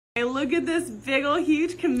Hey, look at this big ol'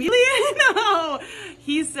 huge chameleon. Oh,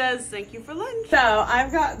 he says thank you for lunch. So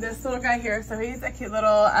I've got this little guy here. So he's a cute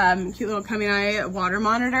little coming eye water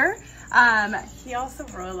monitor. He also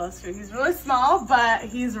really loves food. He's really small, but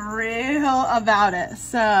he's real about it.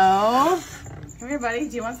 So come here, buddy.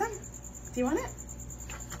 Do you want some? Do you want it?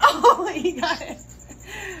 Oh, he got it.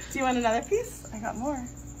 Do you want another piece? I got more.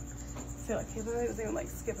 See, look, he literally doesn't even like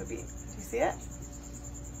skip a beat. Do you see it?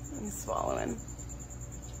 He's swallowing.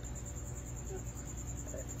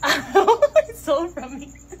 He stole it from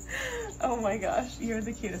me. Oh my gosh, you're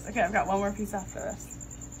the cutest. Okay, I've got one more piece after this.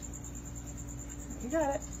 You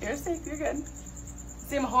got it. You're safe, you're good.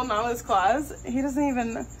 See him holding on with his claws? He doesn't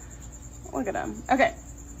even, look at him. Okay,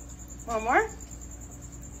 one more.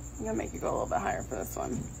 I'm gonna make you go a little bit higher for this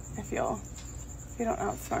one if you don't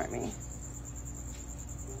outsmart me.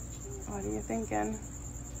 What are you thinking?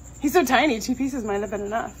 He's so tiny, 2 pieces might have been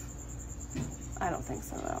enough. I don't think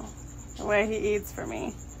so though. The way he eats for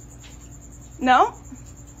me. No?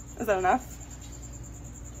 Is that enough?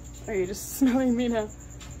 Or are you just smelling me now?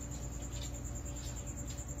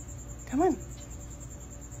 Come on.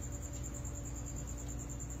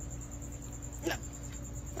 No.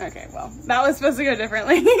 Okay, well, that was supposed to go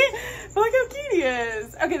differently. But look how cute he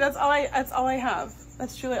is. Okay, that's all I have.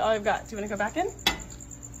 That's truly all I've got. Do you want to go back in?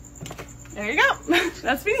 There you go.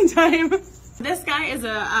 That's feeding time. This guy is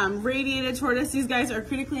a radiated tortoise. These guys are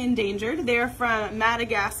critically endangered. They're from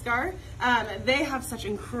Madagascar. They have such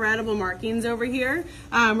incredible markings over here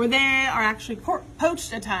where they are actually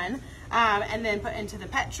poached a ton and then put into the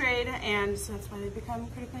pet trade, and so that's why they become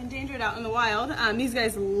critically endangered out in the wild. These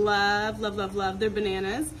guys love their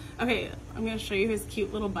bananas. Okay, I'm gonna show you his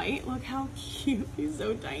cute little bite. Look how cute, he's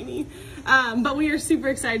so tiny. But we are super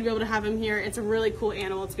excited to be able to have him here. It's a really cool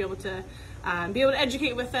animal to be able to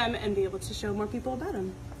educate with them and be able to show more people about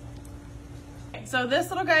them. So this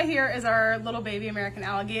little guy here is our little baby American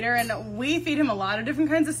alligator, and we feed him a lot of different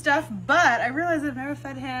kinds of stuff, but I realized I've never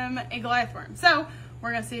fed him a Goliath worm. So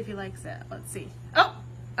we're gonna see if he likes it. Let's see. Oh,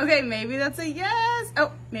 okay, maybe that's a yes.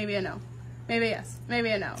 Oh, maybe a no. Maybe a yes, maybe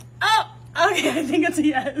a no. Oh, okay, I think it's a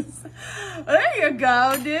yes. There you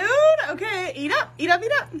go, dude. Okay, eat up, eat up,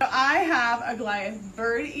 eat up. So I have a Goliath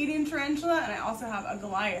bird-eating tarantula, and I also have a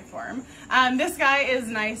Goliath worm. This guy is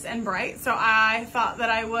nice and bright, so I thought that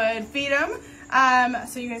I would feed him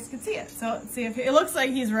so you guys can see it. So let's see if it looks like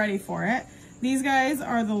he's ready for it. These guys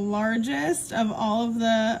are the largest of all of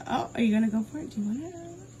the, oh, are you gonna go for it? Do you want it?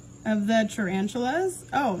 Of the tarantulas?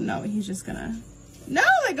 Oh, no, he's just gonna, no,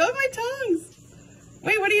 let go of my tongues.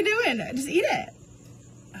 Wait, what are you doing? Just eat it.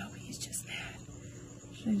 Oh, he's just mad.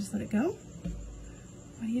 Should I just let it go?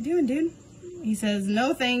 What are you doing, dude? He says,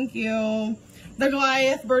 no, thank you. The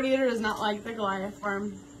Goliath bird eater does not like the Goliath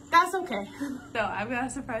worm. That's okay. So I've got a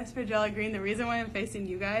surprise for Jelly Green. The reason why I'm facing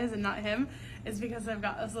you guys and not him is because I've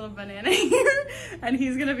got this little banana here, and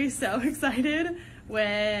he's gonna be so excited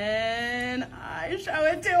when I show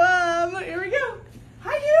it to him. Here we go.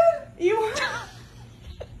 Hi, dude. You want?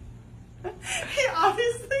 He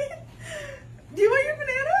obviously. Do you want your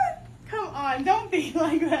banana? Come on, don't be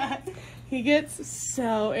like that. He gets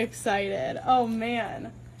so excited. Oh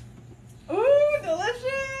man. Ooh,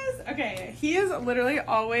 delicious. Okay, he is literally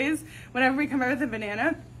always, whenever we come over with a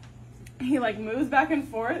banana, he like moves back and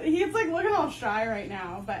forth. He's like looking all shy right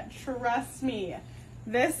now, but trust me,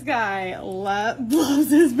 this guy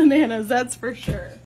loves his bananas, that's for sure.